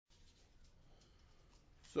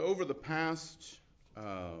So over the past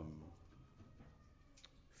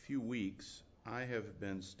few weeks, I have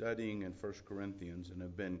been studying in 1 Corinthians and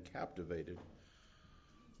have been captivated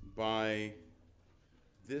by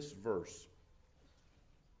this verse.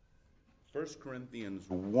 1 Corinthians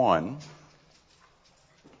 1,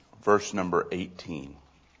 verse number 18.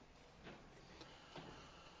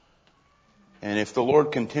 And if the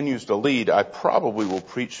Lord continues to lead, I probably will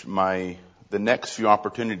preach the next few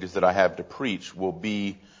opportunities that I have to preach will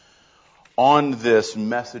be on this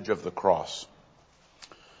message of the cross.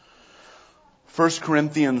 1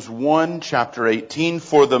 Corinthians 1, chapter 18,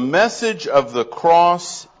 for the message of the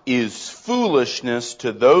cross is foolishness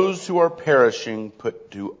to those who are perishing,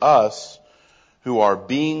 but to us who are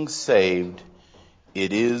being saved,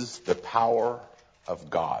 it is the power of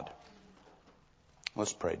God.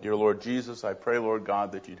 Let's pray. Dear Lord Jesus, I pray, Lord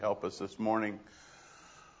God, that you'd help us this morning.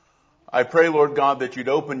 I pray, Lord God, that you'd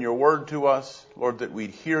open your word to us. Lord, that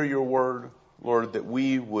we'd hear your word. Lord, that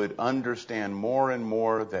we would understand more and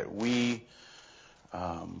more that we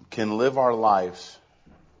can live our lives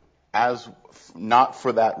as not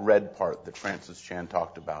for that red part that Francis Chan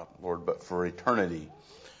talked about, Lord, but for eternity.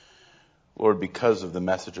 Lord, because of the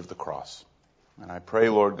message of the cross. And I pray,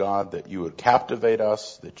 Lord God, that you would captivate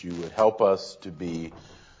us, that you would help us to be,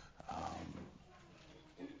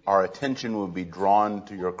 our attention would be drawn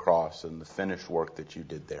to your cross and the finished work that you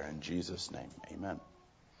did there. In Jesus' name, amen.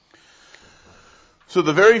 So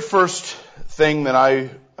the very first thing that I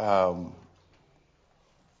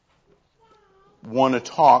want to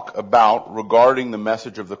talk about regarding the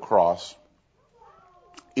message of the cross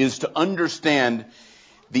is to understand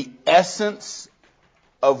the essence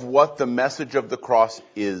of what the message of the cross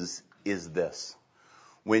is this.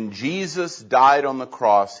 When Jesus died on the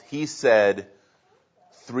cross, he said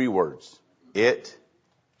 3 words. It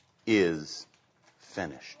is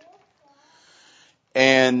finished.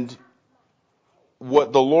 And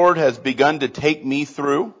what the Lord has begun to take me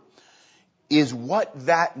through is what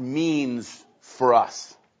that means for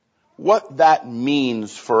us. What that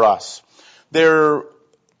means for us. There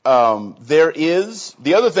is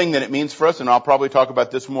the other thing that it means for us, and I'll probably talk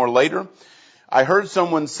about this more later. I heard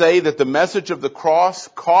someone say that the message of the cross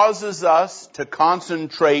causes us to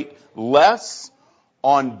concentrate less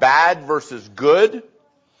on bad versus good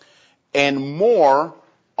and more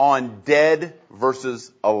on dead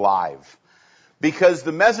versus alive. Because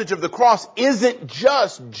the message of the cross isn't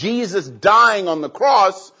just Jesus dying on the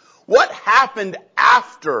cross. What happened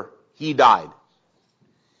after he died?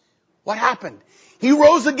 What happened? He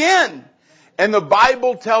rose again. And the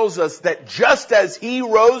Bible tells us that just as he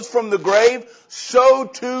rose from the grave, so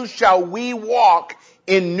too shall we walk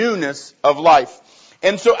in newness of life.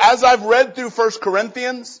 And so as I've read through 1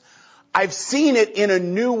 Corinthians, I've seen it in a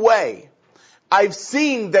new way. I've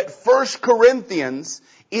seen that 1 Corinthians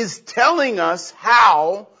is telling us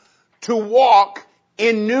how to walk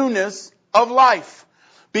in newness of life.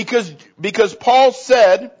 Because Paul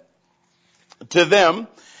said to them,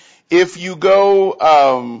 if you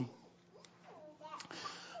go,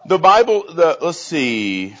 the Bible, let's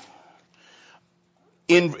see,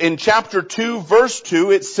 in chapter 2, verse 2,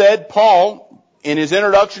 it said, Paul, in his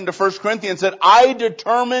introduction to 1 Corinthians, said, I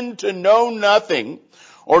determined to know nothing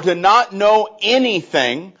or to not know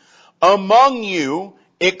anything among you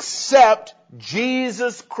except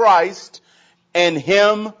Jesus Christ and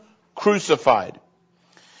him crucified.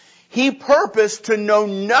 He purposed to know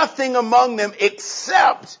nothing among them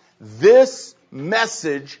except this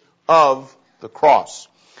message of the cross.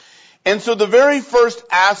 And so the very first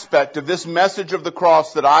aspect of this message of the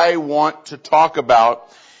cross that I want to talk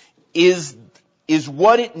about is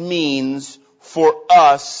what it means for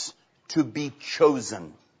us to be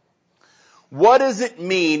chosen. What does it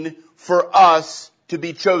mean for us to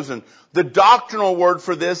be chosen? The doctrinal word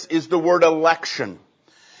for this is the word election.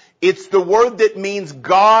 It's the word that means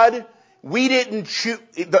God, we didn't choose,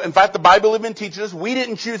 in fact the Bible even teaches us, we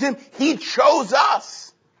didn't choose him, he chose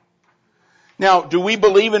us. Now, do we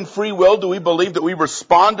believe in free will? Do we believe that we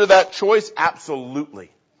respond to that choice?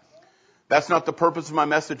 Absolutely. That's not the purpose of my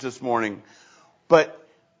message this morning. But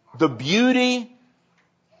the beauty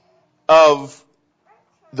of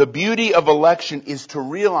election is to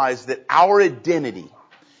realize that our identity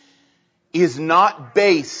is not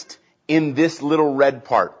based in this little red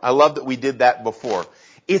part. I love that we did that before.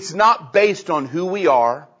 It's not based on who we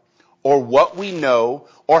are or what we know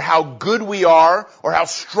or how good we are or how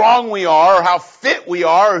strong we are or how fit we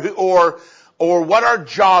are or what our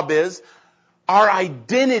job is. Our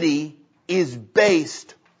identity is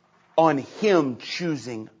based on him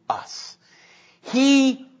choosing us.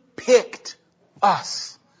 He picked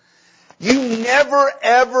us. You never,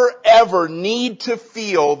 ever, ever need to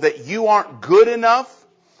feel that you aren't good enough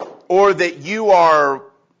or that you are,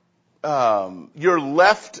 you're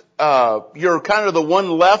left, you're kind of the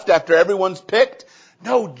one left after everyone's picked.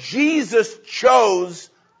 No, Jesus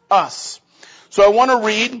chose us. So I want to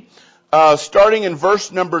read, starting in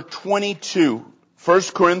verse number 22, 1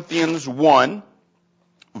 Corinthians 1,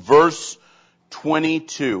 verse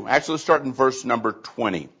 22. Actually, let's start in verse number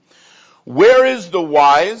 20. Where is the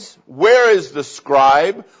wise? Where is the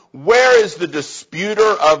scribe? Where is the disputer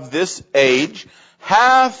of this age?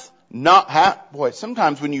 Sometimes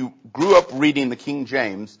when you grew up reading the King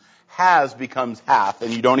James, has becomes hath,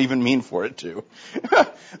 and you don't even mean for it to.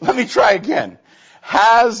 Let me try again.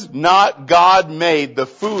 Has not God made the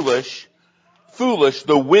foolish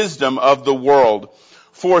the wisdom of the world?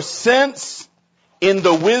 For since in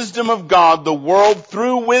the wisdom of God, the world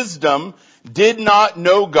through wisdom did not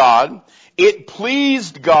know God, it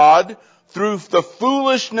pleased God through the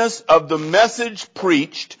foolishness of the message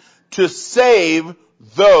preached to save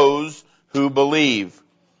those who believe.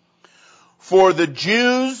 For the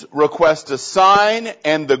Jews request a sign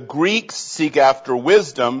and the Greeks seek after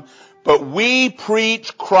wisdom, but we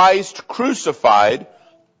preach Christ crucified.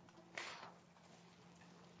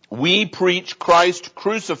 We preach Christ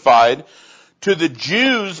crucified, to the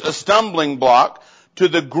Jews a stumbling block, to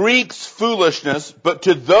the Greeks foolishness, but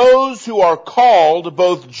to those who are called,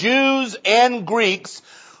 both Jews and Greeks,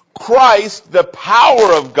 Christ the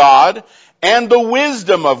power of God and the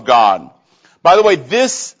wisdom of God. By the way, the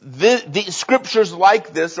scriptures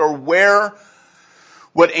like this are where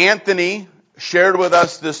what Anthony shared with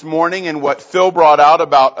us this morning and what Phil brought out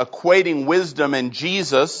about equating wisdom and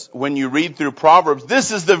Jesus when you read through Proverbs.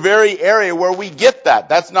 This is the very area where we get that.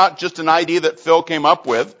 That's not just an idea that Phil came up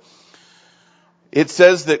with. It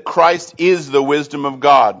says that Christ is the wisdom of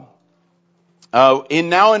God.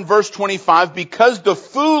 Now in verse 25, because the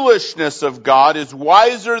foolishness of God is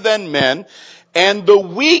wiser than men, and the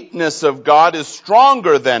weakness of God is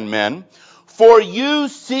stronger than men, for you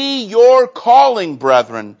see your calling,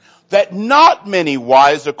 brethren, that not many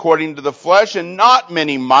wise according to the flesh, and not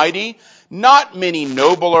many mighty, not many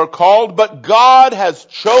noble are called, but God has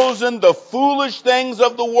chosen the foolish things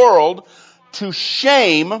of the world to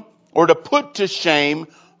shame, or to put to shame,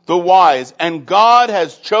 the wise. And God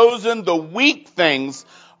has chosen the weak things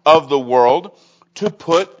of the world to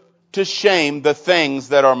put to shame the things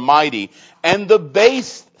that are mighty, and the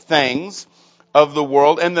base things of the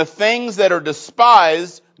world, and the things that are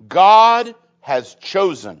despised, God has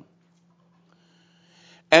chosen.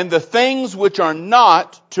 And the things which are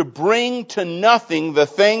not, to bring to nothing the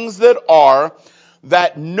things that are,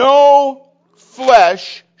 that no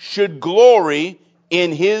flesh should glory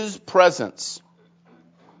in his presence.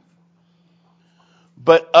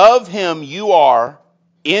 But of him you are,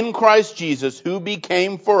 in Christ Jesus, who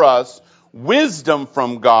became for us wisdom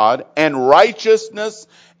from God, and righteousness,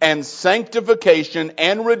 and sanctification,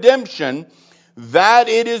 and redemption, that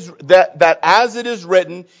as it is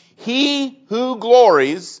written, he who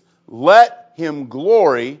glories, let him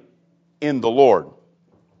glory in the Lord.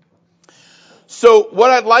 So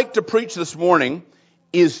what I'd like to preach this morning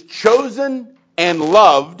is chosen and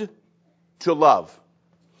loved to love.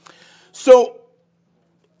 So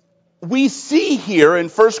we see here in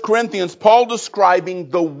 1 Corinthians, Paul describing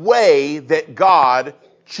the way that God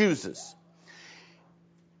chooses.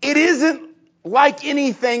 It isn't like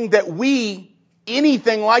anything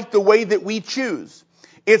like the way that we choose.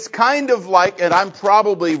 It's kind of like, and I'm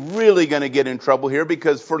probably really going to get in trouble here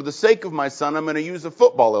because for the sake of my son, I'm going to use a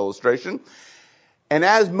football illustration. And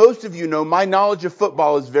as most of you know, my knowledge of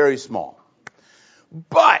football is very small.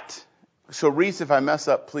 But, so Reese, if I mess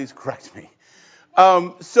up, please correct me.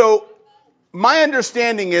 So my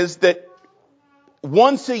understanding is that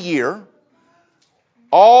once a year,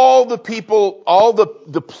 all the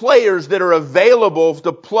players that are available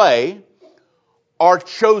to play are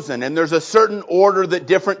chosen. And there's a certain order that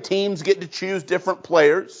different teams get to choose different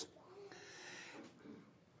players.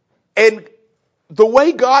 And the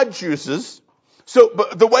way God chooses,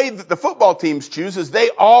 but the way that the football teams choose is they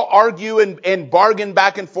all argue and bargain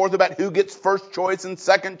back and forth about who gets first choice and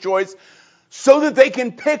second choice so that they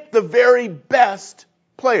can pick the very best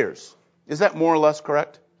players. Is that more or less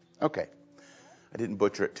correct? Okay. I didn't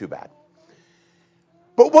butcher it too bad.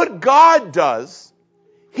 But what God does,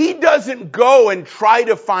 he doesn't go and try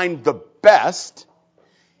to find the best.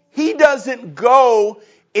 He doesn't go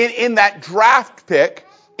in that draft pick.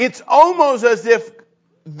 It's almost as if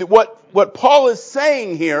what Paul is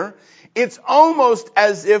saying here, it's almost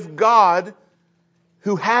as if God,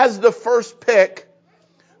 who has the first pick,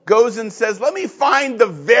 goes and says, let me find the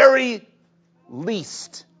very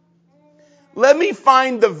least. Let me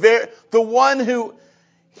find the one who,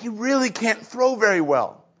 he really can't throw very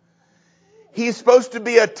well. He's supposed to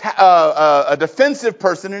be a defensive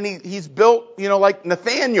person, and he's built, like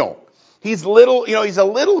Nathaniel. He's little, he's a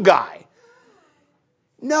little guy.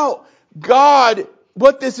 No, God,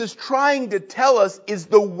 what this is trying to tell us is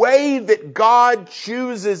the way that God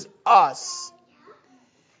chooses us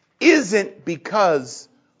isn't because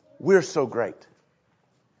we're so great.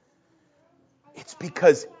 It's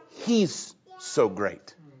because He's so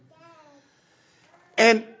great.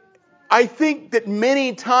 And I think that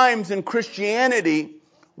many times in Christianity,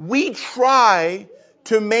 we try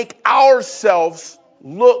to make ourselves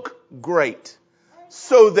look great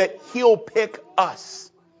so that He'll pick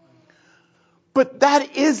us. But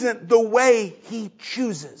that isn't the way He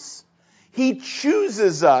chooses. He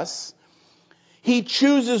chooses us. He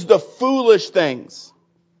chooses the foolish things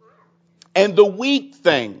and the weak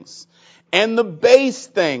things and the base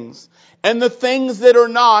things and the things that are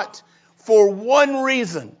not for one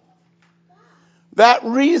reason. That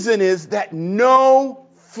reason is that no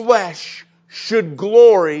flesh should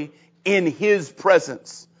glory in His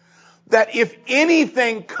presence. That if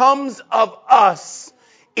anything comes of us,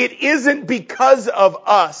 it isn't because of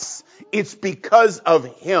us, it's because of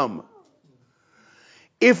Him.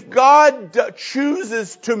 If God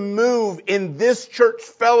chooses to move in this church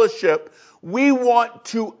fellowship, we want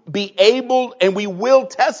to be able, and we will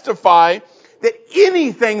testify, that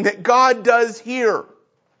anything that God does here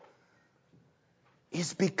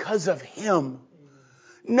is because of Him.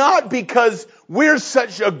 Not because we're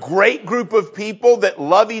such a great group of people that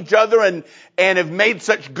love each other and have made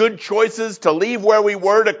such good choices to leave where we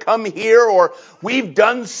were to come here, or we've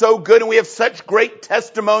done so good and we have such great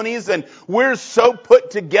testimonies and we're so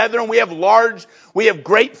put together and we have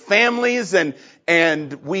great families and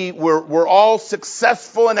we're all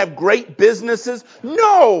successful and have great businesses.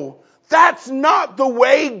 No, that's not the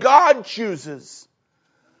way God chooses.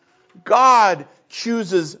 God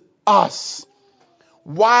chooses us.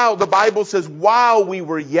 While, the Bible says, while we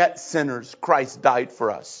were yet sinners, Christ died for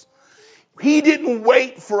us. He didn't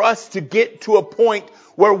wait for us to get to a point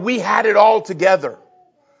where we had it all together.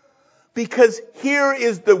 Because here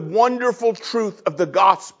is the wonderful truth of the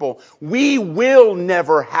gospel. We will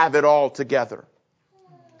never have it all together.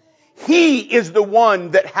 He is the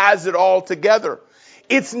one that has it all together.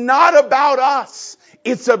 It's not about us.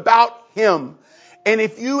 It's about Him. And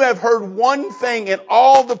if you have heard one thing in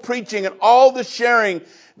all the preaching and all the sharing,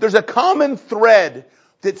 there's a common thread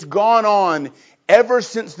that's gone on ever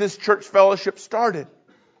since this church fellowship started.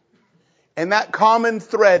 And that common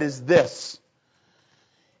thread is this.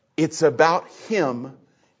 It's about Him.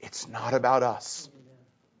 It's not about us.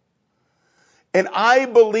 And I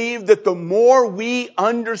believe that the more we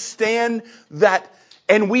understand that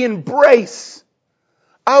and we embrace,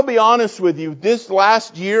 I'll be honest with you, this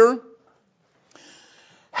last year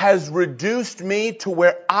has reduced me to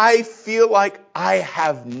where I feel like I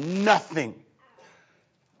have nothing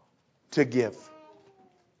to give.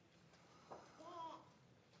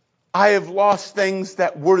 I have lost things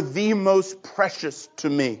that were the most precious to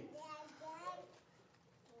me.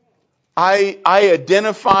 I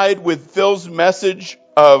identified with Phil's message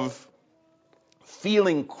of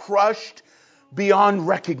feeling crushed beyond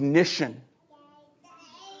recognition.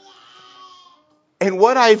 And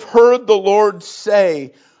what I've heard the Lord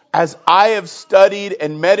say as I have studied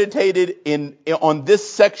and meditated on this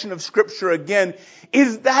section of Scripture again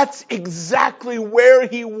is that's exactly where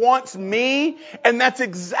He wants me, and that's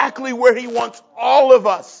exactly where He wants all of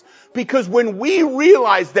us. Because when we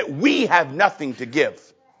realize that we have nothing to give,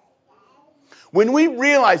 when we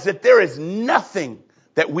realize that there is nothing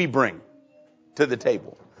that we bring to the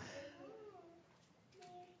table,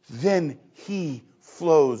 then He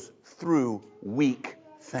flows through weak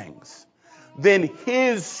things. Then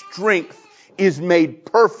His strength is made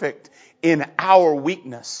perfect in our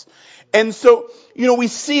weakness. And so, we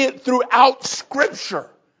see it throughout Scripture.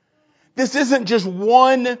 This isn't just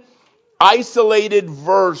one isolated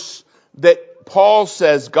verse that Paul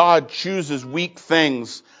says God chooses weak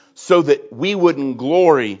things so that we wouldn't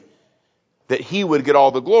glory, that He would get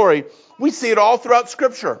all the glory. We see it all throughout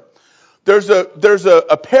Scripture. There's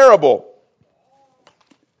a parable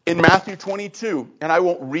in Matthew 22, and I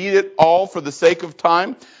won't read it all for the sake of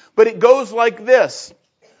time, but it goes like this.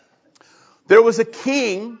 There was a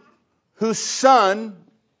king whose son,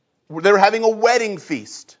 they were having a wedding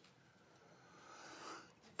feast.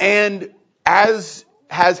 And as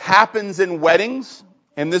happens in weddings,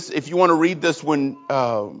 and this, if you want to read this when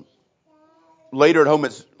later at home,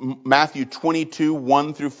 it's Matthew 22,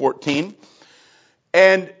 1 through 14.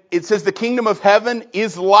 And it says, the kingdom of heaven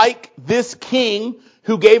is like this king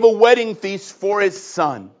who gave a wedding feast for his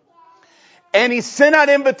son. And he sent out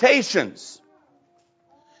invitations.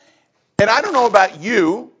 And I don't know about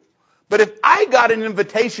you, but if I got an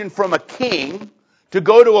invitation from a king to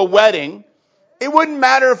go to a wedding, it wouldn't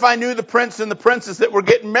matter if I knew the prince and the princess that were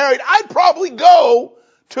getting married. I'd probably go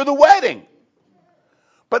to the wedding.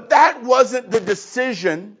 But that wasn't the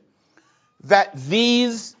decision that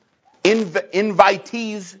these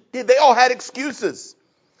invitees did. They all had excuses.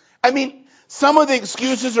 I mean, some of the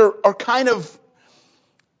excuses are kind of,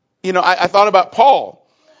 I thought about Paul.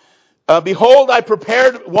 Behold,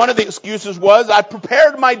 one of the excuses was, I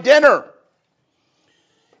prepared my dinner.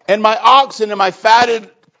 And my oxen and my fatted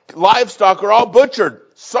livestock are all butchered.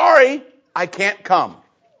 Sorry, I can't come.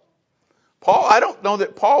 Paul, I don't know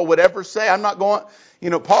that Paul would ever say, I'm not going.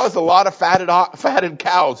 Paul has a lot of fatted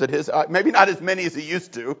cows at his, maybe not as many as he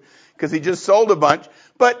used to, because he just sold a bunch.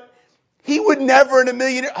 But he would never in a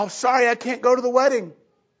million years, sorry, I can't go to the wedding.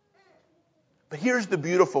 But here's the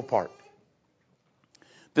beautiful part.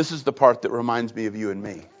 This is the part that reminds me of you and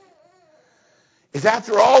me. Is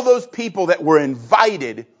after all those people that were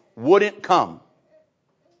invited wouldn't come,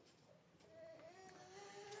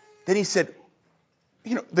 then he said,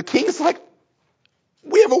 the king's like,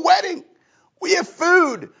 we have a wedding. We have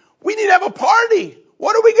food. We need to have a party.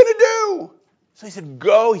 What are we going to do? So he said,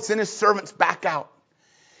 go. He sent his servants back out.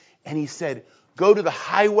 And he said, go to the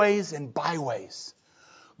highways and byways.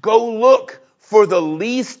 Go look for the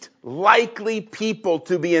least likely people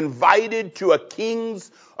to be invited to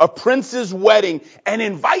a prince's wedding, and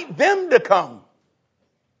invite them to come,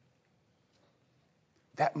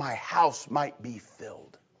 that my house might be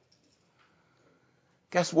filled.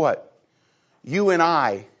 Guess what? You and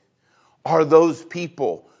I are those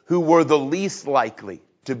people who were the least likely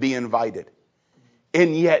to be invited.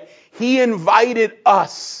 And yet he invited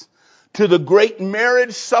us to the great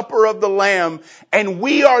marriage supper of the Lamb, and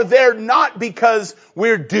we are there not because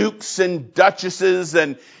we're dukes and duchesses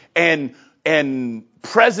and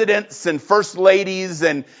presidents and first ladies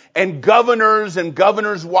and governors and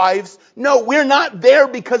governors' wives. No, we're not there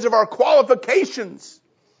because of our qualifications.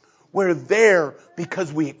 We're there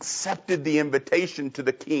because we accepted the invitation to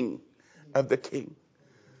the King of the King.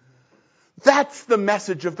 That's the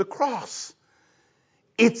message of the cross.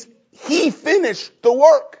 He finished the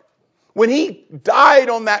work. When he died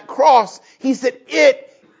on that cross, he said,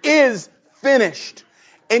 it is finished.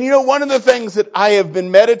 And one of the things that I have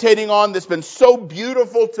been meditating on that's been so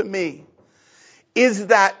beautiful to me is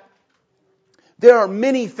that there are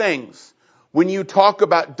many things when you talk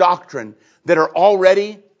about doctrine that are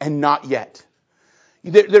already and not yet.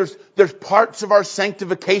 There's parts of our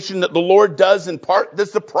sanctification that the Lord does, and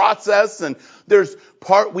that's the process, and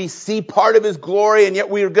we see part of his glory, and yet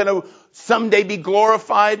we are going to someday be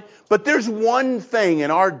glorified. But there's one thing in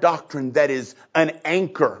our doctrine that is an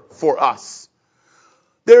anchor for us.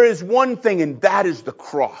 There is one thing, and that is the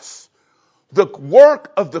cross. The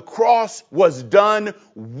work of the cross was done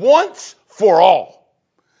once for all.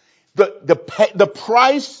 The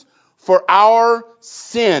price for our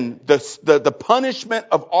sin, the punishment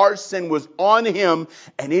of our sin was on him,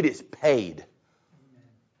 and it is paid.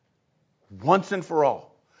 Once and for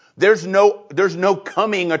all. There's no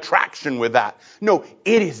coming attraction with that. No,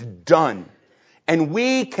 it is done. And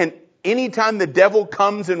we can, anytime the devil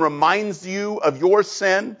comes and reminds you of your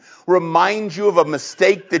sin, reminds you of a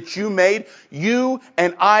mistake that you made, you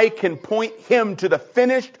and I can point him to the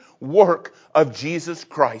finished work of Jesus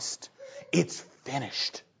Christ. It's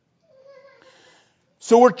finished.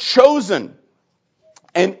 So we're chosen.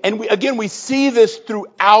 And we see this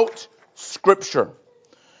throughout Scripture.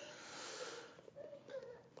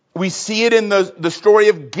 We see it in the story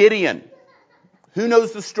of Gideon. Who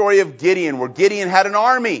knows the story of Gideon, where Gideon had an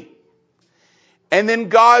army? And then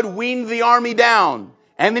God weaned the army down.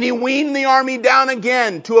 And then he weaned the army down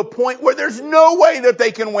again to a point where there's no way that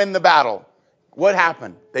they can win the battle. What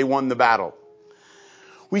happened? They won the battle.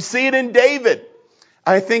 We see it in David.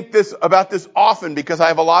 I think about this often because I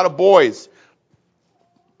have a lot of boys.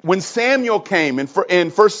 When Samuel came in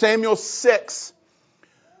 1 Samuel 6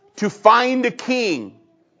 to find a king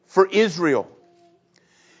for Israel,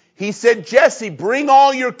 he said, Jesse, bring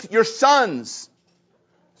all your sons.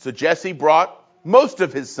 So Jesse brought most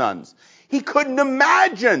of his sons. He couldn't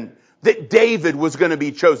imagine that David was going to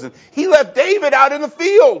be chosen. He left David out in the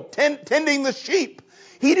field tending the sheep.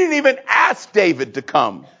 He didn't even ask David to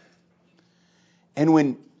come. And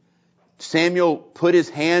when Samuel put his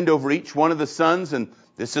hand over each one of the sons, and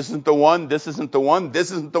this isn't the one, this isn't the one,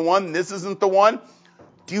 this isn't the one, this isn't the one.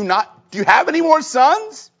 Do you have any more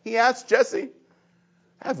sons? He asked Jesse.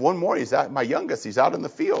 I have one more. He's out, my youngest. He's out in the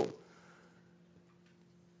field.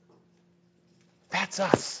 That's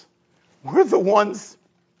us. We're the ones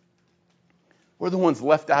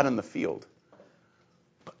left out in the field.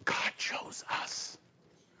 But God chose us.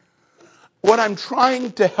 What I'm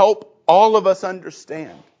trying to help all of us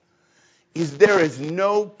understand is there is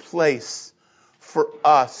no place for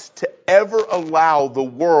us to ever allow the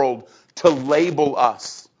world to label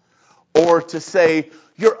us or to say,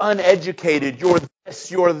 you're uneducated, you're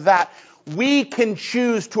this, you're that. We can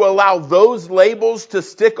choose to allow those labels to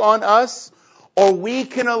stick on us, or we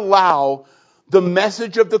can allow the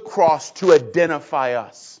message of the cross to identify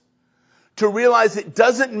us. To realize it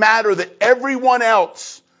doesn't matter that everyone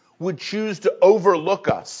else would choose to overlook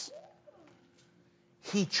us.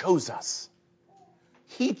 He chose us.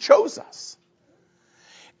 He chose us.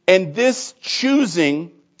 And in this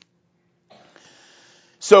choosing,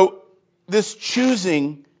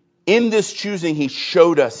 he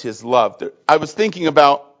showed us his love. I was thinking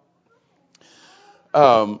about,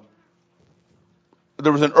 there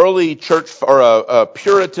was an early church, or a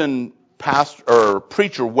Puritan pastor or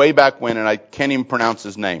preacher way back when, and I can't even pronounce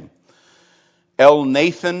his name.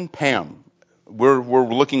 ELNATHAN PAM. We're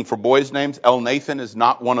looking for boys' names. ELNATHAN is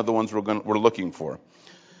not one of the ones we're looking for.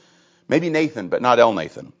 Maybe Nathan, but not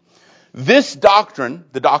ELNATHAN. This doctrine,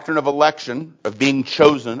 the doctrine of election, of being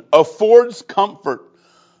chosen, affords comfort.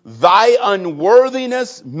 Thy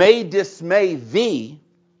unworthiness may dismay thee,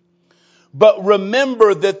 but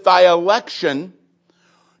remember that thy election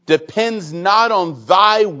depends not on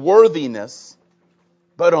thy worthiness,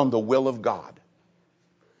 but on the will of God.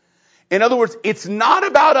 In other words, it's not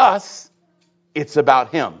about us, it's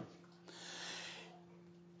about him.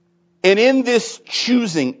 And in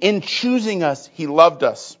choosing us, he loved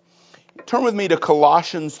us. Turn with me to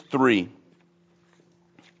Colossians 3.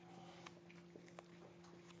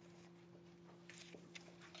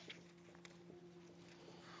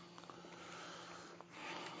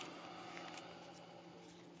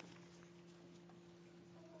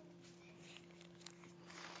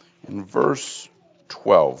 In verse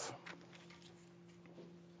 12.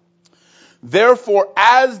 Therefore,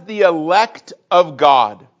 as the elect of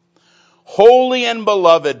God, holy and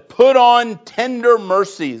beloved, put on tender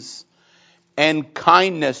mercies and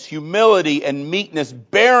kindness, humility and meekness,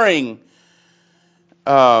 bearing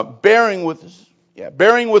with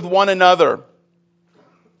one another,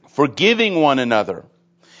 forgiving one another.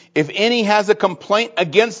 If any has a complaint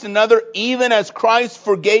against another, even as Christ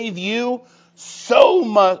forgave you, so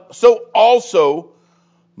also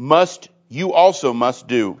must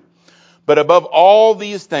do. But above all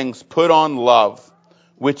these things, put on love,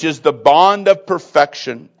 which is the bond of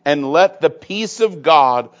perfection, and let the peace of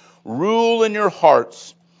God rule in your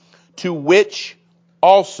hearts, to which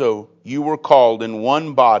also you were called in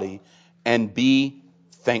one body, and be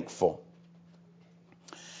thankful.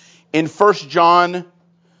 In 1 John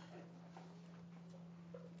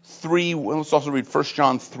 3, let's also read 1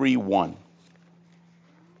 John 3:1.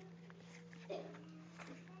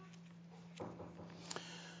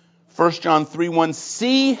 1 John 3:1,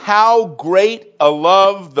 see how great a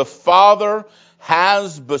love the Father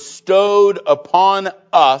has bestowed upon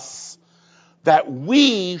us, that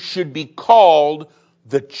we should be called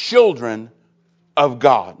the children of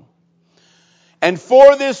God. And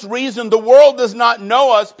for this reason, the world does not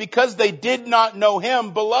know us, because they did not know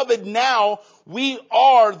him. Beloved, now we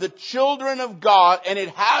are the children of God, and it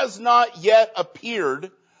has not yet appeared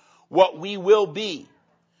what we will be.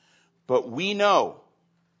 But we know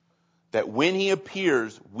that when he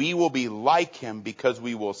appears, we will be like him, because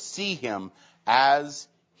we will see him as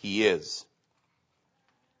he is.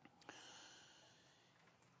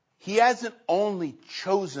 He hasn't only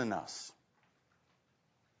chosen us.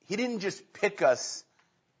 He didn't just pick us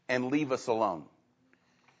and leave us alone.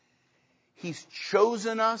 He's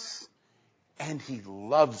chosen us and he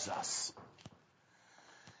loves us.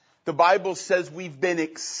 The Bible says we've been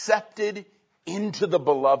accepted into the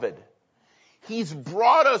beloved. He's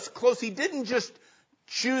brought us close. He didn't just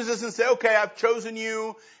choose us and say, okay, I've chosen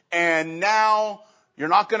you, and now you're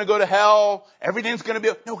not going to go to hell. Everything's going to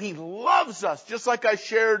be... No, he loves us. Just like I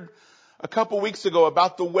shared a couple weeks ago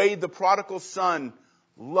about the way the prodigal son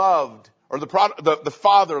loved, or the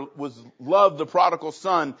father loved the prodigal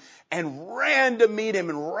son and ran to meet him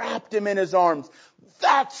and wrapped him in his arms.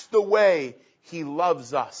 That's the way he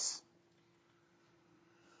loves us.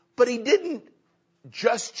 But he didn't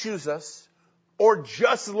just choose us or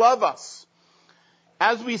just love us.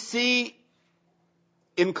 As we see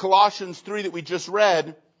in Colossians 3 that we just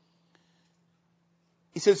read,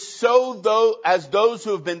 he says, as those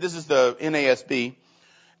who have been, this is the NASB,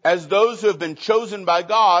 as those who have been chosen by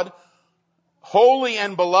God, holy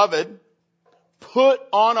and beloved, Put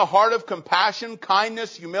on a heart of compassion,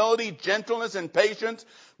 kindness, humility, gentleness, and patience,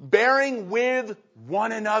 bearing with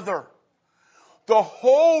one another. The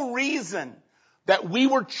whole reason that we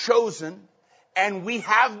were chosen and we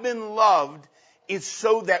have been loved is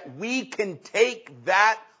so that we can take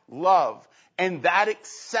that love and that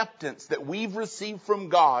acceptance that we've received from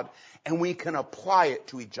God and we can apply it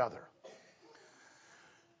to each other.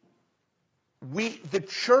 The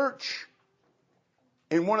church,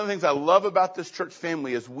 and one of the things I love about this church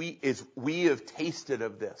family is we have tasted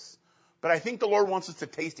of this. But I think the Lord wants us to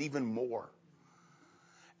taste even more.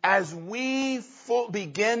 As we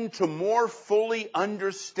begin to more fully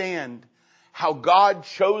understand how God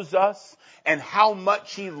chose us and how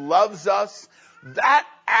much He loves us, that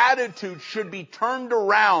attitude should be turned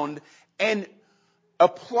around and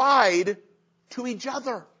applied to each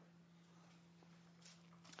other.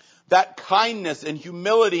 That kindness and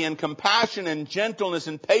humility and compassion and gentleness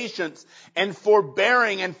and patience and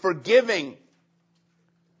forbearing and forgiving.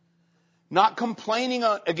 Not complaining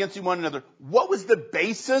against one another. What was the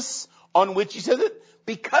basis on which He said it?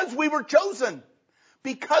 Because we were chosen.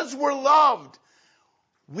 Because we're loved.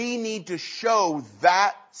 We need to show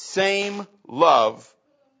that same love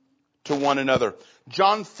to one another.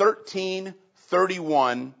 John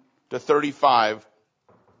 13:31-35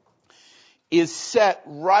 is set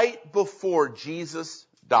right before Jesus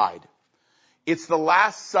died. It's the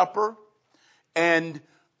Last Supper, and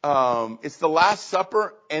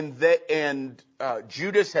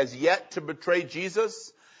Judas has yet to betray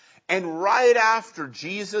Jesus. And right after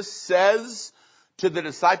Jesus says to the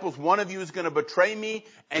disciples, one of you is going to betray me,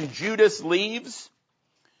 and Judas leaves,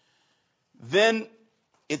 then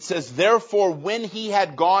it says, therefore, when He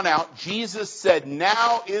had gone out, Jesus said,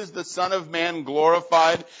 now is the Son of Man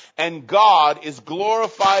glorified, and God is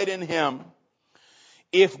glorified in Him.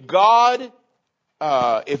 If God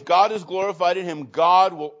is glorified in Him,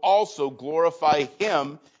 God will also glorify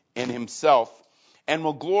Him in Himself, and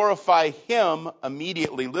will glorify Him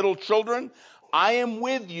immediately. Little children, I am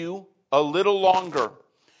with you a little longer.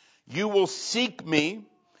 You will seek me,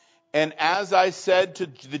 and as I said to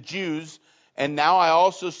the Jews, and now I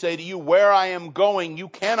also say to you, where I am going, you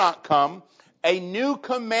cannot come. A new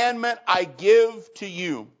commandment I give to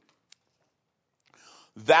you,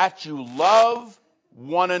 that you love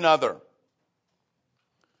one another.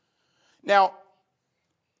 Now,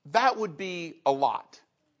 that would be a lot.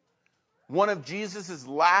 One of Jesus'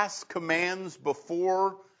 last commands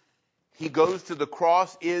before He goes to the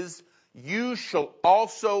cross is, you shall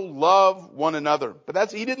also love one another.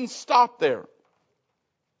 But He didn't stop there.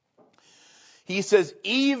 He says,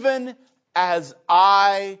 even as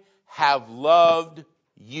I have loved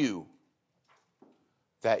you,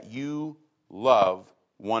 that you love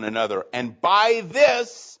one another. And by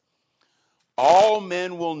this, all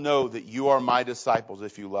men will know that you are my disciples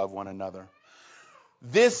if you love one another.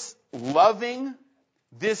 This loving,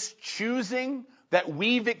 this choosing that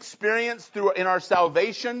we've experienced in our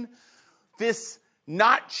salvation, this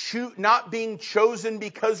not being chosen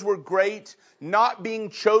because we're great, not being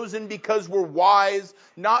chosen because we're wise,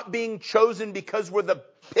 not being chosen because we're the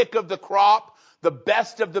pick of the crop, the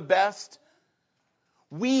best of the best.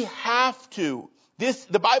 We have to.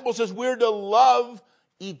 The Bible says we're to love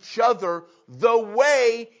each other the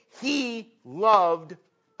way He loved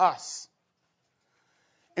us.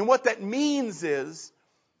 And what that means is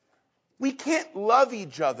we can't love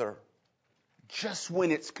each other just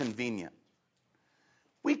when it's convenient.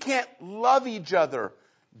 We can't love each other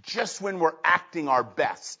just when we're acting our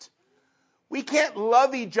best. We can't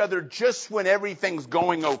love each other just when everything's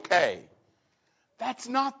going okay. That's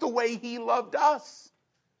not the way He loved us.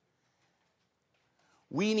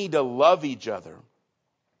 We need to love each other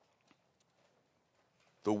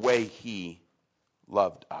the way He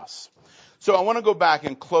loved us. So I want to go back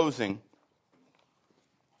in closing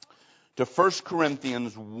to 1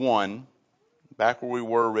 Corinthians 1, back where we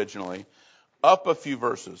were originally, up a few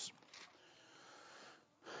verses.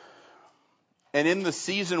 And in the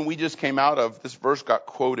season we just came out of, this verse got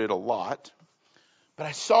quoted a lot, but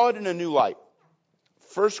I saw it in a new light.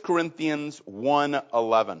 1 Corinthians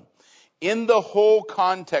 1:11. In the whole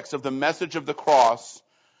context of the message of the cross,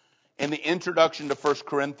 in the introduction to 1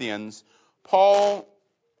 Corinthians, Paul,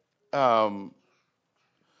 actually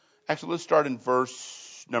let's start in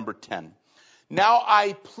verse number 10. Now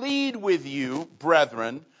I plead with you,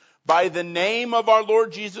 brethren, by the name of our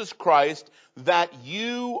Lord Jesus Christ, that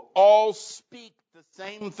you all speak the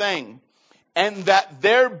same thing, and that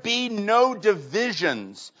there be no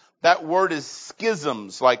divisions. That word is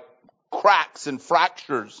schisms, like cracks and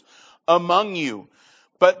fractures among you,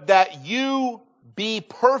 but that you be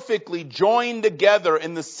perfectly joined together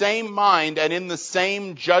in the same mind and in the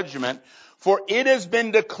same judgment. For it has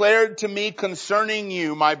been declared to me concerning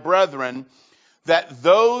you, my brethren, that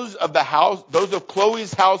those of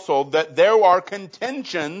Chloe's household, that there are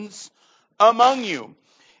contentions among you.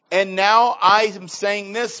 And now I am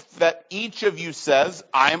saying this, that each of you says,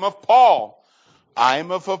 I am of Paul, I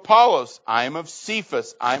am of Apollos, I am of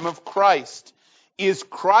Cephas, I am of Christ. Is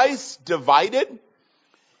Christ divided?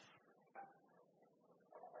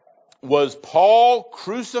 Was Paul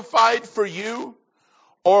crucified for you?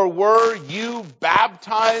 Or were you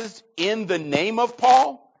baptized in the name of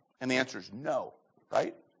Paul? And the answer is no,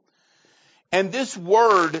 right? And this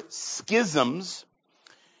word schisms,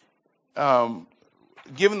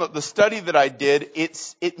 given the study that I did,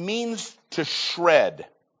 it means to shred.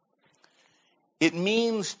 It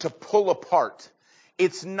means to pull apart.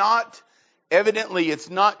 Evidently,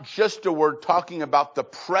 it's not just a word talking about the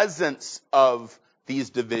presence of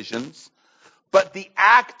these divisions, but the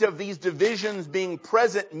act of these divisions being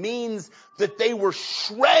present means that they were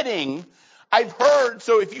shredding. I've heard,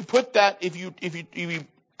 so if you put that, if you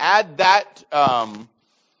add that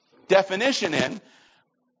definition in,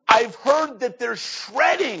 I've heard that they're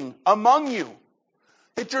shredding among you,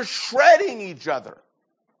 that you're shredding each other.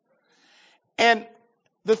 And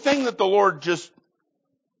the thing that the Lord just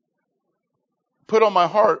put on my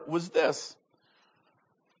heart was this.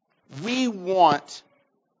 We want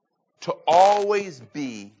to always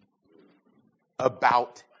be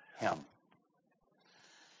about Him.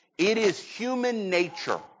 It is human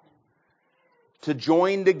nature to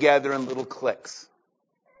join together in little cliques.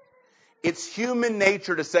 It's human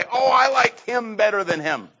nature to say, oh, I like him better than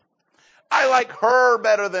him. I like her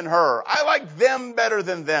better than her. I like them better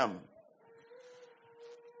than them.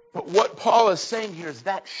 But what Paul is saying here is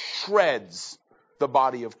that shreds the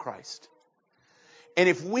body of Christ. And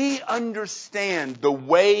if we understand the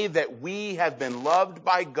way that we have been loved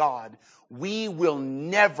by God, we will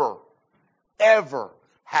never, ever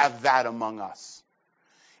have that among us.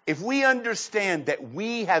 If we understand that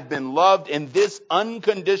we have been loved in this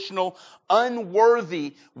unconditional,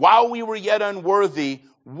 unworthy, while we were yet unworthy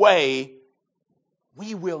way,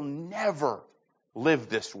 we will never live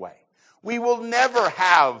this way. We will never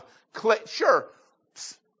have, sure,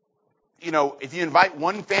 if you invite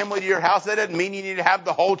one family to your house, that doesn't mean you need to have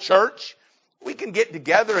the whole church. We can get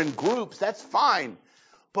together in groups, that's fine.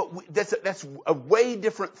 But that's a way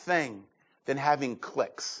different thing than having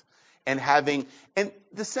cliques. And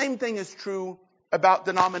the same thing is true about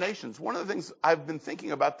denominations. One of the things I've been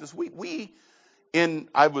thinking about this week,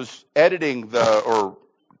 I was editing the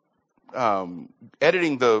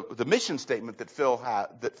mission statement that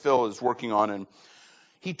Phil is working on, and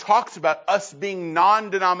he talks about us being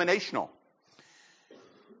non-denominational.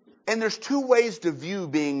 And there's two ways to view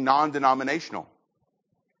being non-denominational.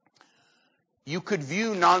 You could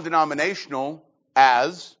view non-denominational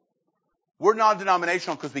as we're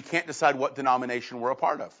non-denominational because we can't decide what denomination we're a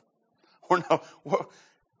part of.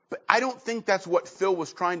 But I don't think that's what Phil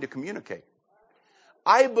was trying to communicate.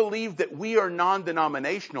 I believe that we are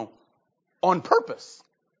non-denominational on purpose.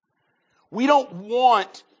 We don't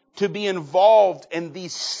want to be involved in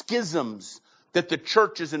these schisms that the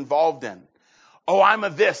church is involved in. Oh, I'm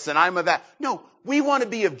of this and I'm of that. No, we want to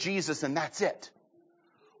be of Jesus and that's it.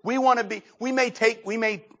 We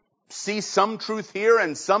may see some truth here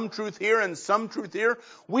and some truth here and some truth here.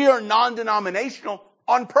 We are non-denominational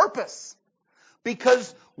on purpose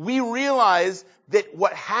because we realize that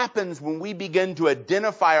what happens when we begin to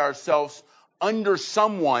identify ourselves under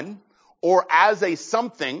someone or as a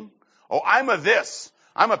something. Oh, I'm a this.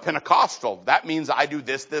 I'm a Pentecostal. That means I do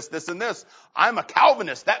this, this, this, and this. I'm a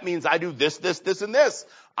Calvinist. That means I do this, this, this, and this.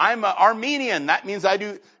 I'm an Armenian. That means I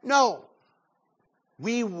do. No.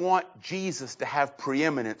 We want Jesus to have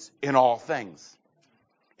preeminence in all things.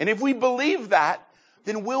 And if we believe that,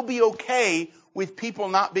 then we'll be okay with people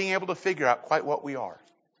not being able to figure out quite what we are.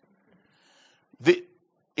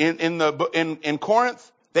 In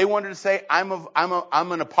Corinth, they wanted to say, I'm an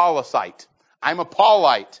Apollosite. I'm a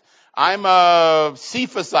Paulite. I'm a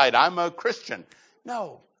Cephasite. I'm a Christian.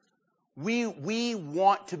 No. We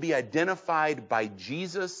want to be identified by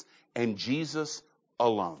Jesus and Jesus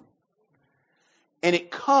alone. And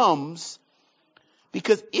it comes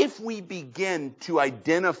because if we begin to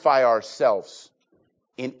identify ourselves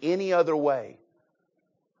in any other way,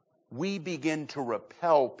 we begin to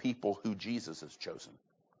repel people who Jesus has chosen.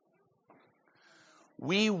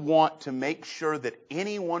 We want to make sure that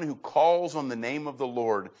anyone who calls on the name of the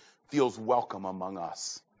Lord feels welcome among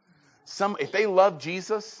us. If they love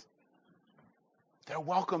Jesus, they're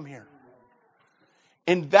welcome here.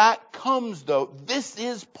 And that comes, though, this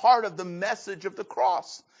is part of the message of the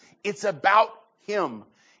cross. It's about Him.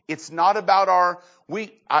 It's not about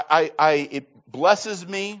it blesses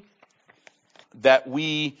me that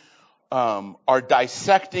we are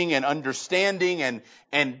dissecting and understanding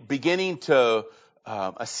and beginning to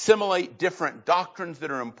assimilate different doctrines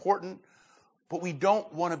that are important, but we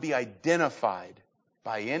don't want to be identified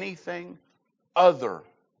by anything other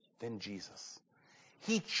than Jesus.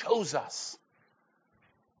 He chose us.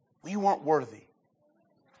 We weren't worthy.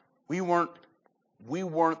 We weren't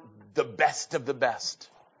the best of the best.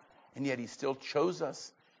 And yet He still chose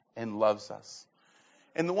us and loves us.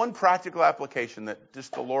 And the one practical application that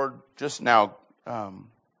just the Lord just now,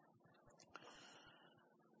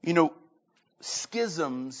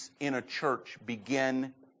 schisms in a church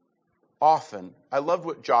begin often. I loved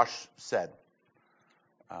what Josh said.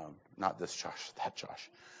 Not this Josh, that Josh.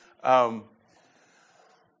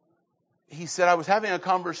 He said, I was having a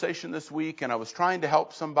conversation this week and I was trying to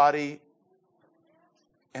help somebody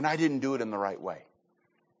and I didn't do it in the right way.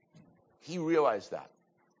 He realized that.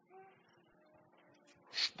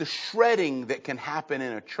 The shredding that can happen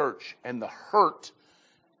in a church and the hurt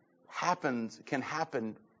can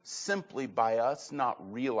happen simply by us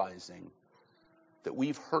not realizing that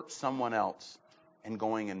we've hurt someone else and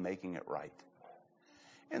going and making it right.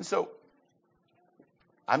 And so,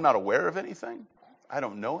 I'm not aware of anything. I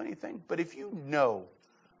don't know anything. But if you know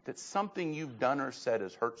that something you've done or said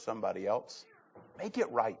has hurt somebody else, make it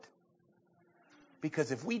right.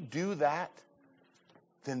 Because if we do that,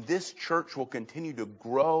 then this church will continue to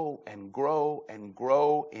grow and grow and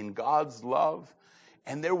grow in God's love.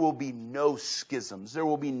 And there will be no schisms. There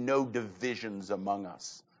will be no divisions among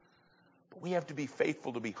us. But we have to be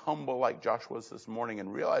faithful to be humble like Josh was this morning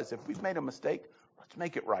and realize if we've made a mistake, let's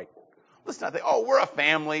make it right. Let's not think, we're a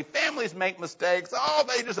family. Families make mistakes.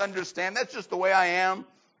 They just understand. That's just the way I am.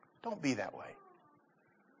 Don't be that way.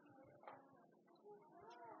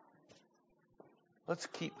 Let's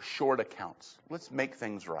keep short accounts. Let's make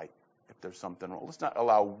things right if there's something wrong. Let's not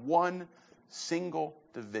allow one single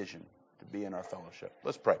division to be in our fellowship.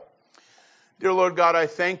 Let's pray. Dear Lord God, I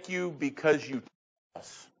thank you because you taught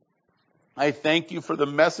us. I thank you for the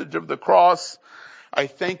message of the cross. I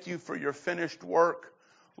thank you for your finished work.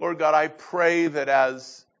 Lord God, I pray that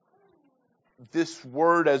as this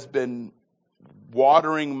word has been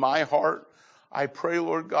watering my heart, I pray,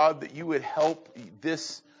 Lord God, that you would help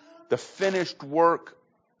the finished work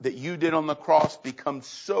that you did on the cross become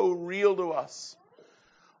so real to us.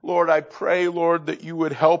 Lord, I pray, Lord, that you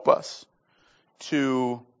would help us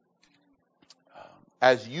to,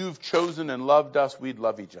 as you've chosen and loved us, we'd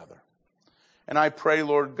love each other. And I pray,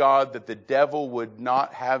 Lord God, that the devil would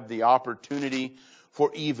not have the opportunity for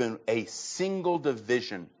even a single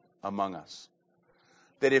division among us.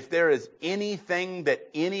 That if there is anything that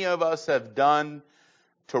any of us have done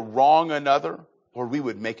to wrong another, Lord, we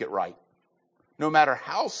would make it right. No matter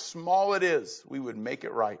how small it is, we would make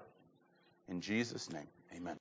it right. In Jesus' name, amen.